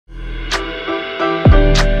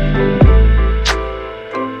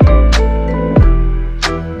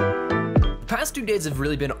days have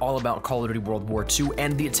really been all about Call of Duty World War II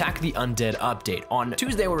and the Attack of the Undead update. On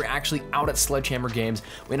Tuesday, we were actually out at Sledgehammer Games.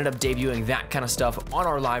 We ended up debuting that kind of stuff on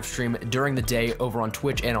our live stream during the day over on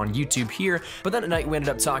Twitch and on YouTube here. But then at night, we ended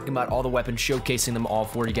up talking about all the weapons, showcasing them all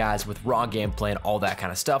for you guys with raw gameplay and all that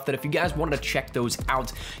kind of stuff, that if you guys wanted to check those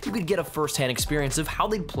out, you could get a first-hand experience of how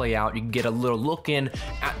they'd play out. You could get a little look in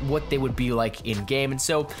at what they would be like in-game. And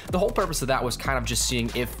so the whole purpose of that was kind of just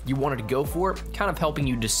seeing if you wanted to go for it, kind of helping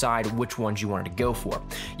you decide which ones you wanted to go for.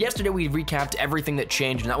 Yesterday, we recapped everything that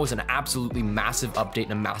changed, and that was an absolutely massive update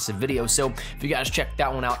and a massive video. So if you guys checked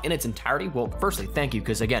that one out in its entirety, well, firstly, thank you,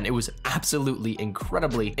 because again, it was absolutely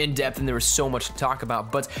incredibly in-depth and there was so much to talk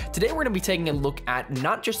about. But today we're going to be taking a look at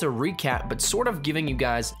not just a recap, but sort of giving you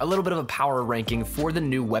guys a little bit of a power ranking for the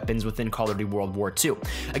new weapons within Call of Duty World War II.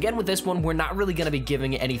 Again, with this one, we're not really going to be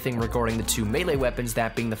giving anything regarding the two melee weapons,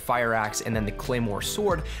 that being the fire axe and then the claymore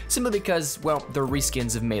sword, simply because, well, they're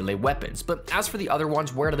reskins of melee weapons. But as for the other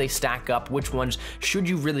ones, where do they stack up? Which ones should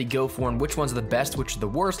you really go for, and which ones are the best, which are the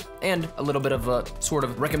worst, and a little bit of a sort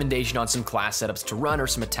of recommendation on some class setups to run or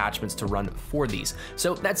some attachments to run for these.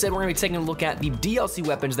 So that said, we're going to be taking a look at the DLC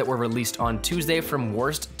weapons that were released on Tuesday from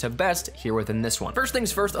worst to best here within this one. First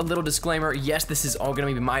things first, a little disclaimer. Yes, this is all going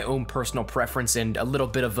to be my own personal preference and a little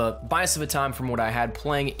bit of a bias of a time from what I had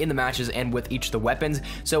playing in the matches and with each of the weapons.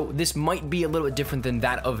 So this might be a little bit different than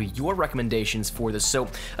that of your recommendations for this. So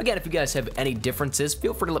again, if you guys have any differences,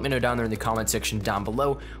 feel free to let me know down there in the comment section down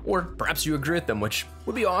below, or perhaps you agree with them, which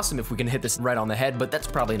would be awesome if we can hit this right on the head, but that's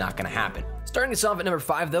probably not going to happen. Starting us off at number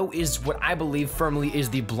 5, though, is what I believe firmly is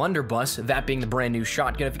the blunderbuss, that being the brand new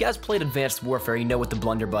shotgun. If you guys played Advanced Warfare, you know what the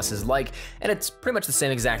blunderbuss is like, and it's pretty much the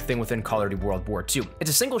same exact thing within Call of Duty World War II. It's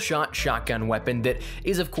a single-shot shotgun weapon that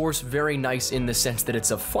is, of course, very nice in the sense that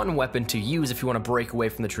it's a fun weapon to use if you want to break away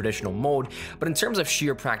from the traditional mold, but in terms of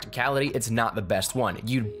sheer practicality, it's not the best one.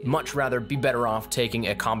 You'd much rather be better off taking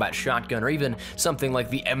a combat shotgun or even something like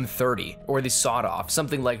the M30 or the sawed-off.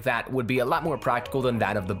 Something like that would be a lot more practical than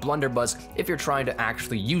that of the blunderbuss if you're trying to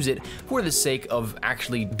actually use it for the sake of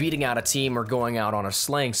actually beating out a team or going out on a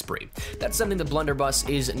slaying spree. That's something the blunderbuss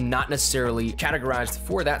is not necessarily categorized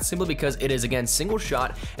for that, simply because it is, again, single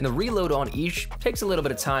shot, and the reload on each takes a little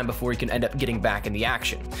bit of time before you can end up getting back in the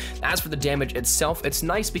action. As for the damage itself, it's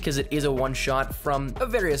nice because it is a one-shot from a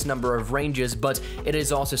various number of ranges, but it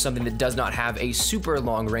is also something that does not have a super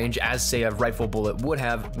long range as, say, a rifle bullet would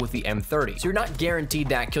have with the M30. So you're not guaranteed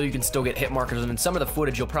that kill. You can still get hit markers, and in some of the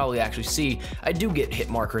footage you'll probably actually see I do get hit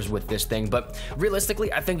markers with this thing, but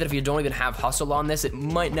realistically, I think that if you don't even have hustle on this, it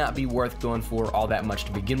might not be worth going for all that much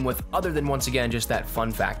to begin with, other than, once again, just that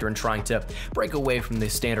fun factor and trying to break away from the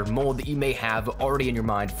standard mold that you may have already in your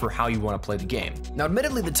mind for how you want to play the game. Now,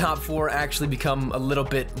 admittedly, the top 4 actually become a little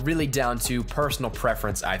bit really down to personal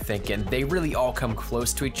preference, I think, and they really all come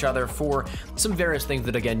close to each other for some various things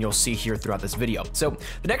that, again, you'll see here throughout this video. So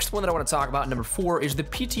the next one that I want to talk about, number 4, is the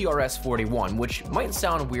PTRS-41, which might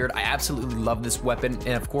sound weird. I absolutely love this weapon,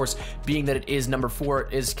 and of course, being that it is number 4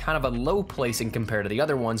 is kind of a low placing compared to the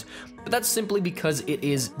other ones, but that's simply because it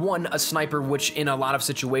is, one, a sniper, which in a lot of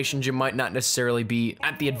situations you might not necessarily be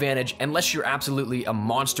at the advantage unless you're absolutely a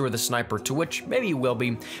monster with a sniper, to which maybe you will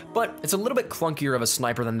be, but it's a little bit clunkier of a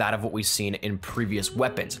sniper than that of what we've seen in previous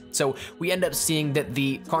weapons. So we end up seeing that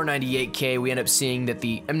the Kar98K, we end up seeing that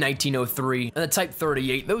the M1903 and the Type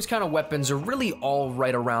 38, those kind of weapons are really all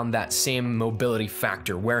right around that same mobility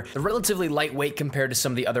factor, where they're relatively lightweight compared to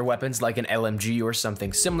some of the other weapons like an LMG or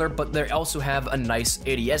something similar, but they also have a nice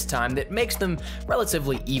ADS time that makes them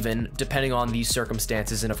relatively even depending on these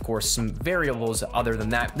circumstances, and of course some variables other than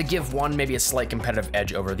that give one maybe a slight competitive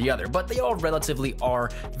edge over the other, but they all relatively are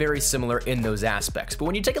very similar in those aspects. But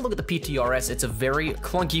when you take a look at the PTRS, it's a very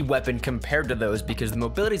clunky weapon compared to those because the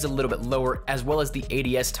mobility is a little bit lower, as well as the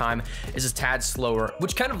ADS time is a tad slower,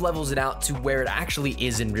 which kind of levels it out to where it actually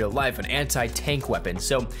is in real life, an anti-tank weapon.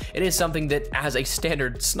 So it is something that, as a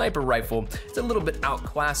standard sniper rifle, it's a little bit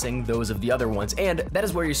outclassing those of the other ones, and that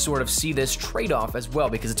is where you sort of see this trade-off as well,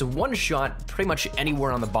 because it's a one-shot pretty much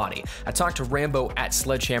anywhere on the body. I talked to Rambo at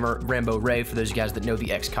Sledgehammer, Rambo Ray, for those of you guys that know the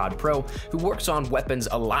COD Pro, who works on weapons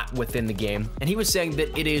a lot within the game, and he was saying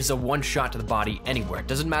that it is a one-shot to the body anywhere. It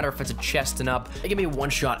doesn't matter if it's a chest and up, it can be a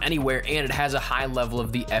one-shot anywhere, and it has a high level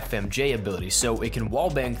of the FMJ ability, so it can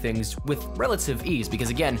wallbang things with relative ease, because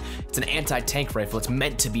again, it's an anti-tank rifle, it's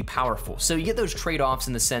meant to be powerful powerful. So you get those trade-offs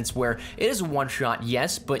in the sense where it is a one-shot,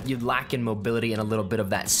 yes, but you lack in mobility and a little bit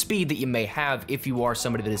of that speed that you may have if you are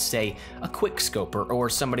somebody that is, say, a quick scoper or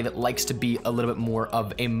somebody that likes to be a little bit more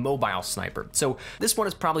of a mobile sniper. So this one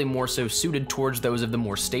is probably more so suited towards those of the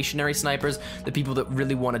more stationary snipers, the people that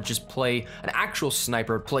really want to just play an actual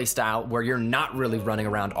sniper play style where you're not really running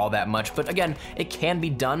around all that much. But again, it can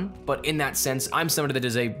be done, but in that sense, I'm somebody that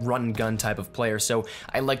is a run and gun type of player, so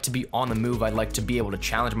I like to be on the move. I like to be able to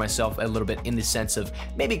challenge myself a little bit in the sense of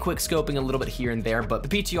maybe quick scoping a little bit here and there, but the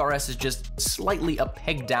PTRS is just slightly a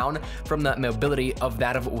peg down from the mobility of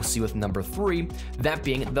that of what we'll see with number 3, that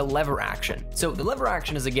being the lever action. So the lever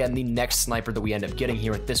action is again the next sniper that we end up getting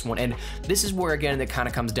here at this one, and this is where again it kind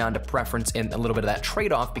of comes down to preference and a little bit of that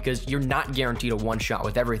trade-off, because you're not guaranteed a one-shot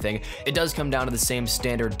with everything. It does come down to the same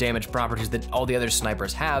standard damage properties that all the other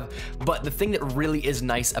snipers have, but the thing that really is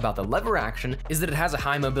nice about the lever action is that it has a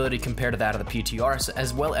high mobility compared to that of the PTRs,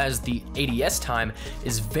 as well as the ADS time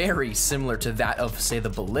is very similar to that of, say, the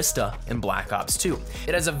Ballista in Black Ops 2.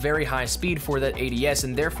 It has a very high speed for that ADS,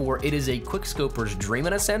 and therefore it is a quickscoper's dream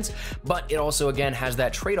in a sense, but it also again has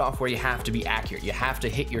that trade-off where you have to be accurate. You have to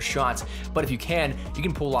hit your shots, but if you can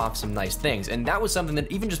pull off some nice things. And that was something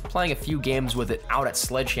that even just playing a few games with it out at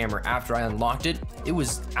Sledgehammer after I unlocked it, it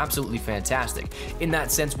was absolutely fantastic. In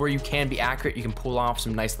that sense where you can be accurate, you can pull off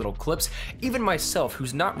some nice little clips. Even myself,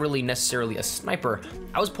 who's not really necessarily a sniper,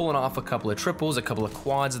 I was pulling off a couple of triples, a couple of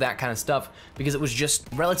quads, that kind of stuff, because it was just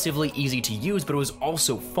relatively easy to use, but it was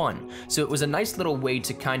also fun. So it was a nice little way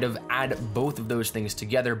to kind of add both of those things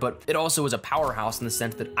together, but it also was a powerhouse in the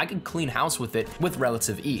sense that I could clean house with it with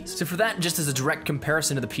relative ease. So for that, just as a direct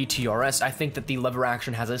comparison to the PTRS, I think that the lever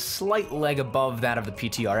action has a slight leg above that of the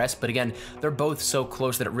PTRS, but again, they're both so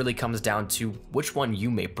close that it really comes down to which one you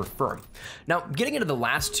may prefer. Now, getting into the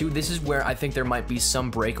last two, this is where I think there might be some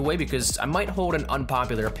breakaway, because I might hold an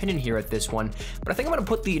unpopular opinion here at this one, but I think I'm going to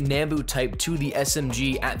put the Nambu Type 2, the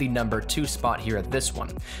SMG, at the number 2 spot here at this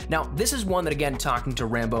one. Now, this is one that, again, talking to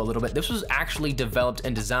Rambo a little bit, this was actually developed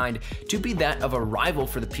and designed to be that of a rival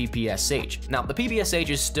for the PPSH. Now, the PPSH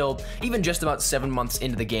is still, even just about 7 months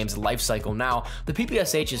into the game's life cycle now, the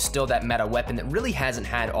PPSH is still that meta weapon that really hasn't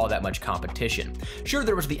had all that much competition. Sure,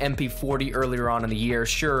 there was the MP40 earlier on in the year,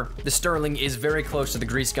 sure, the Sterling is very close to the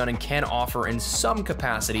grease gun and can offer in some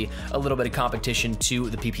capacity a little bit of competition to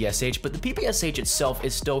the PPSH, but the PPSH itself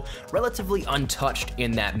is still relatively untouched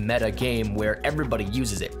in that meta game where everybody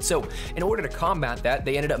uses it. So in order to combat that,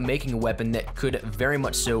 they ended up making a weapon that could very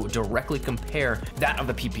much so directly compare that of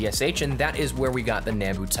the PPSH, and that is where we got the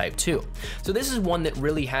Nambu Type 2. So this is one that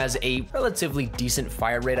really has a relatively decent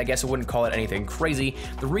fire rate. I guess I wouldn't call it anything crazy.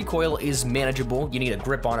 The recoil is manageable. You need a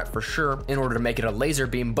grip on it for sure in order to make it a laser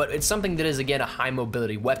beam, but it's something that is again a high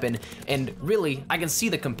mobility weapon, and really I can see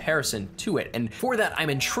the comparison to it, and for that I'm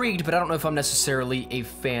intrigued, but I don't know if I'm necessarily a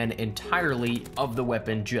fan entirely of the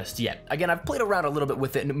weapon just yet. Again, I've played around a little bit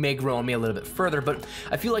with it and it may grow on me a little bit further, but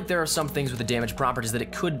I feel like there are some things with the damage properties that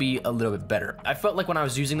it could be a little bit better. I felt like when I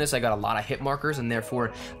was using this I got a lot of hit markers, and therefore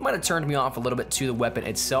it might have turned me off a little bit to the weapon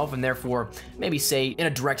itself, and therefore maybe say in a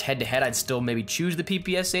direct head-to-head I'd still maybe choose the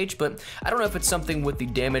PPSH, but I don't know if it's something with the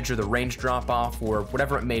damage or the range drop off or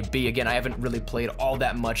whatever it may be. Again, I haven't really played all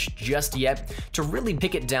that much just yet to really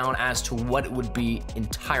pick it down as to what it would be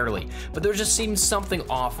entirely, but there just seems something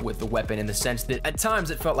off with the weapon in the sense that at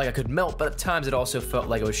times it felt like I could melt, but at times it also felt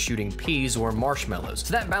like I was shooting peas or marshmallows.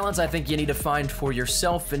 So that balance I think you need to find for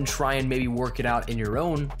yourself and try and maybe work it out in your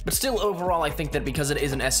own, but still overall I think that because it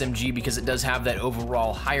is an SMG, because it does have that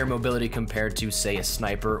overall higher mobility compared to say a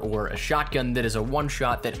sniper or a shotgun that is a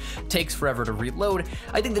one-shot that takes forever to reload,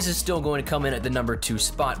 I think this is still going to come in at the number 2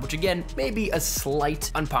 spot, which again may be a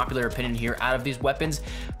slight unpopular opinion here out of these weapons,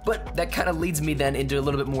 but that kind of leads me then into a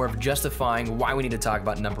little bit more of justifying why we need to talk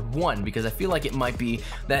about number 1, because I feel like it might be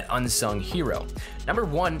that unsung hero. Number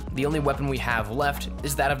 1, the only weapon we have left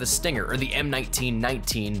is that of the Stinger, or the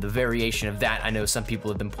M1919, the variation of that. I know some people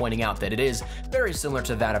have been pointing out that it is very similar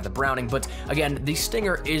to that of the Browning, but again, the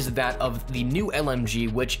Stinger is that of the new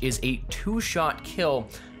LMG, which is a 2-shot kill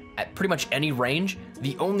at pretty much any range.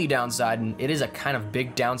 The only downside, and it is a kind of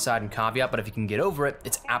big downside and caveat, but if you can get over it,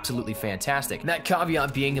 it's absolutely fantastic. And that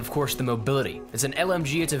caveat being, of course, the mobility. It's an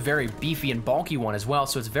LMG, it's a very beefy and bulky one as well,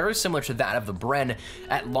 so it's very similar to that of the Bren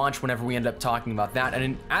at launch whenever we end up talking about that.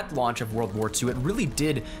 And at launch of World War II, it really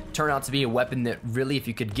did turn out to be a weapon that really, if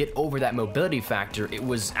you could get over that mobility factor, it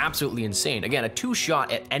was absolutely insane. Again, a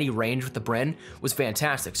 2-shot at any range with the Bren was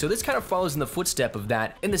fantastic. So this kind of follows in the footstep of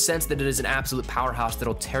that in the sense that it is an absolute powerhouse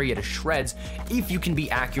that'll tear you to shreds if you can be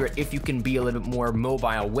accurate, if you can be a little bit more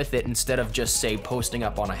mobile with it instead of just say posting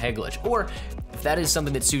up on a head glitch, or If that is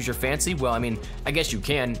something that suits your fancy, well, I mean, I guess you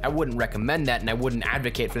can. I wouldn't recommend that, and I wouldn't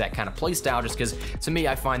advocate for that kind of playstyle just because, to me,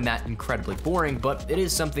 I find that incredibly boring, but it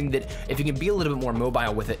is something that if you can be a little bit more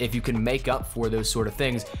mobile with it, if you can make up for those sort of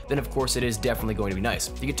things, then of course it is definitely going to be nice.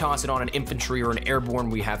 You can toss it on an infantry or an airborne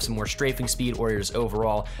where you have some more strafing speed, or you're just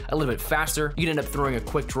overall a little bit faster. You can end up throwing a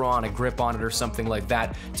quick draw and a grip on it or something like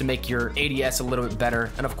that to make your ADS a little bit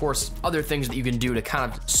better, and of course other things that you can do to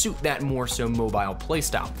kind of suit that more so mobile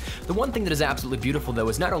playstyle. The one thing that is absolutely beautiful though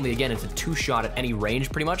is not only, again, it's a 2-shot at any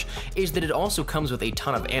range pretty much, is that it also comes with a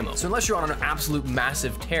ton of ammo. So unless you're on an absolute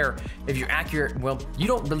massive tear, if you're accurate, well, you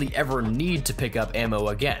don't really ever need to pick up ammo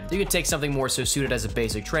again. You can take something more so suited as a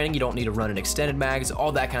basic training. You don't need to run an extended mags,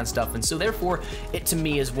 all that kind of stuff, and so therefore it to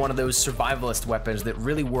me is one of those survivalist weapons that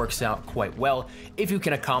really works out quite well if you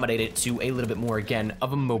can accommodate it to a little bit more, again,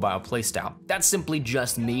 of a mobile playstyle. That's simply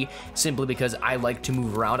just me, simply because I like to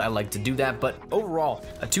move around, I like to do that, but overall,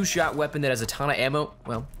 a 2-shot weapon that has a ton of ammo,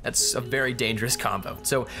 well, that's a very dangerous combo.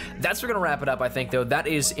 So that's where we're gonna wrap it up, I think, though. That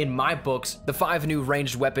is, in my books, the 5 new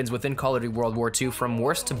ranged weapons within Call of Duty World War II from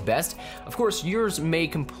worst to best. Of course, yours may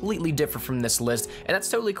completely differ from this list, and that's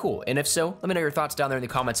totally cool. And if so, let me know your thoughts down there in the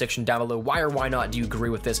comment section down below. Why or why not do you agree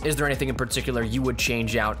with this? Is there anything in particular you would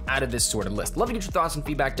change out of this sort of list? Love to get your thoughts and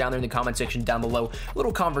feedback down there in the comment section down below. A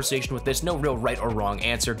little conversation with this, no real right or wrong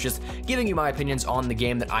answer, just giving you my opinions on the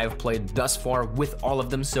game that I have played thus far with all of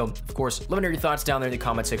them. So, of course, let me know your thoughts down there in the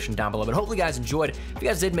comment section down below. But hopefully you guys enjoyed. If you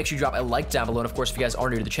guys did, make sure you drop a like down below. And of course, if you guys are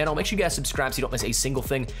new to the channel, make sure you guys subscribe so you don't miss a single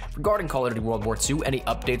thing regarding Call of Duty World War II. Any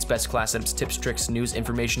updates, best class setups, tips, tricks, news,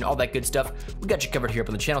 information, all that good stuff, we got you covered here up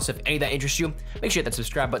on the channel. So if any of that interests you, make sure you hit that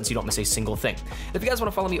subscribe button so you don't miss a single thing. If you guys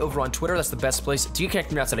want to follow me over on Twitter, that's the best place to get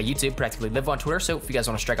connected outside of YouTube. Practically live on Twitter, so if you guys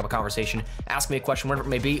want to strike up a conversation, ask me a question, whatever it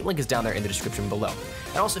may be, link is down there in the description below.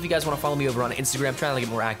 And also, if you guys want to follow me over on Instagram, trying to get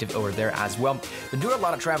more active over there as well. Been doing a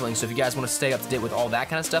lot of traveling, so if you guys want to stay up to date with all that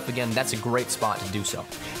kind of stuff, again, that's a great spot to do so.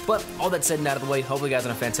 But all that said and out of the way, hopefully you guys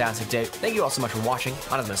have a fantastic day. Thank you all so much for watching.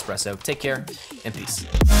 On as an Espresso, take care, and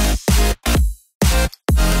peace.